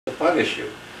punish you.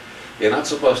 You're not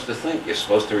supposed to think, you're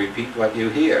supposed to repeat what you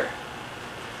hear.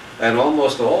 And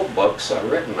almost all books are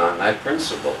written on that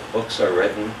principle. Books are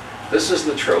written, this is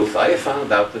the truth, I have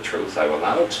found out the truth, I will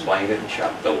now explain it in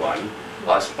chapter 1.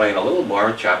 I'll explain a little more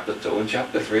in chapter 2. In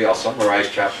chapter 3, I'll summarize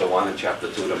chapter 1 and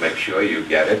chapter 2 to make sure you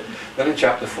get it. Then in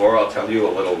chapter 4, I'll tell you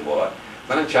a little more.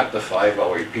 Then in chapter 5,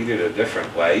 I'll repeat it a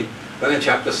different way. Then in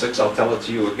chapter 6, I'll tell it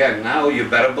to you again. Now you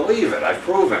better believe it. I've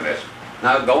proven it.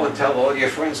 Now go and tell all your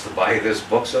friends to buy this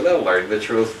book so they'll learn the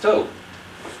truth too.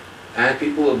 And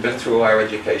people who've been through our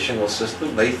educational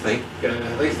system, they think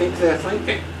they're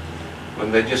thinking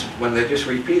when they're just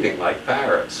repeating like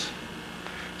parrots.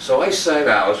 So I set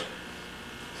out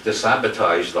to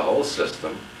sabotage the whole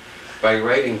system by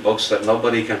writing books that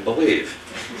nobody can believe.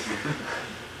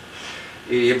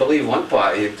 You believe one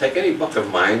part, you take any book of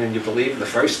mine and you believe the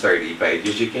first 30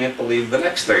 pages, you can't believe the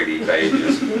next 30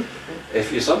 pages.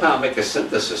 If you somehow make a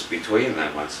synthesis between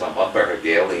them on some upper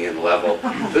Hegelian level,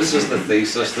 this is the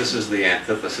thesis, this is the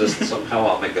antithesis, and somehow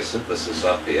I'll make a synthesis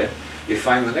up here, you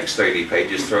find the next 30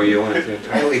 pages throw you into an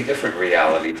entirely different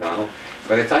reality tunnel.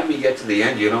 By the time you get to the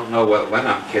end, you don't know when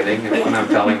I'm kidding and when I'm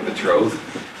telling the truth.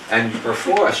 And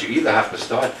perforce, you either have to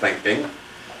start thinking,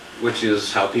 which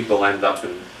is how people end up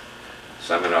in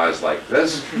seminars like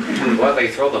this, or they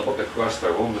throw the book across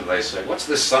the room and they say, what's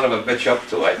this son of a bitch up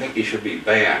to? I think he should be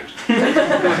banned.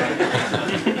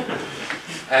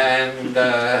 And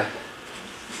that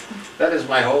is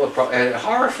my whole approach. And it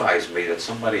horrifies me that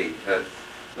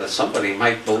somebody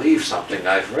might believe something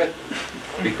I've written,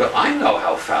 because I know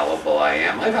how fallible I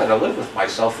am. I've had to live with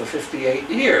myself for 58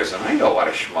 years, and I know what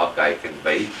a schmuck I can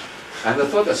be. And the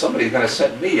thought that somebody's going to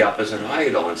set me up as an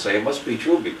idol and say it must be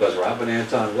true because Robert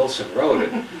Anton Wilson wrote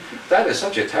it, that is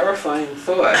such a terrifying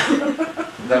thought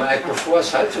that I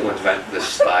perforce had to invent this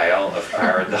style of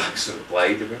paradox and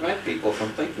play to prevent people from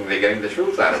thinking they're getting the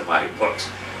truth out of my books.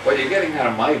 What you're getting out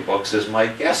of my books is my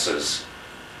guesses,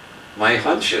 my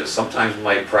hunches, sometimes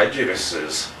my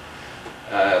prejudices,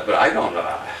 but I don't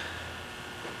know.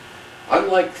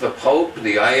 Unlike the Pope,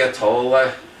 the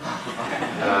Ayatollah,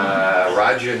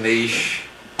 Rajneesh,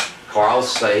 Carl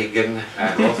Sagan,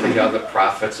 and all the other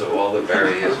prophets of all the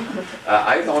various,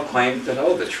 I don't claim to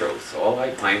know the truth. All I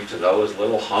claim to know is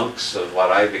little hunks of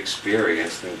what I've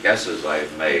experienced and guesses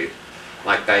I've made.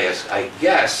 Like I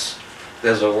guess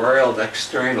there's a world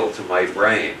external to my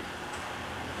brain.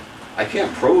 I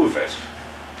can't prove it,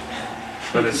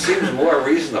 but it seems more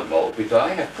reasonable because I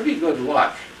have pretty good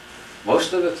luck.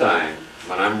 Most of the time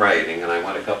when I'm writing and I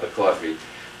want a cup of coffee,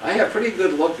 I have pretty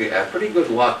good luck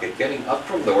at getting up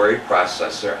from the word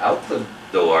processor, out the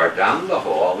door, down the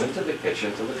hall, into the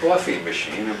kitchen to the coffee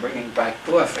machine and bringing back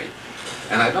coffee.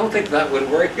 And I don't think that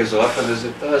would work as often as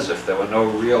it does if there were no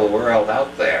real world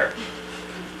out there.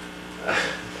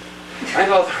 I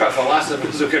know there are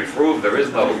philosophers who can prove there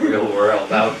is no real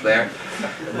world out there,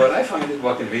 but I find it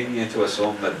more convenient to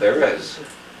assume that there is.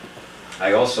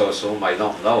 I also assume I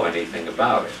don't know anything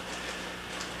about it,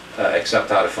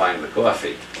 except how to find the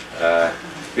coffee.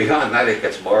 Beyond that, it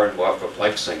gets more and more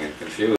perplexing and confusing.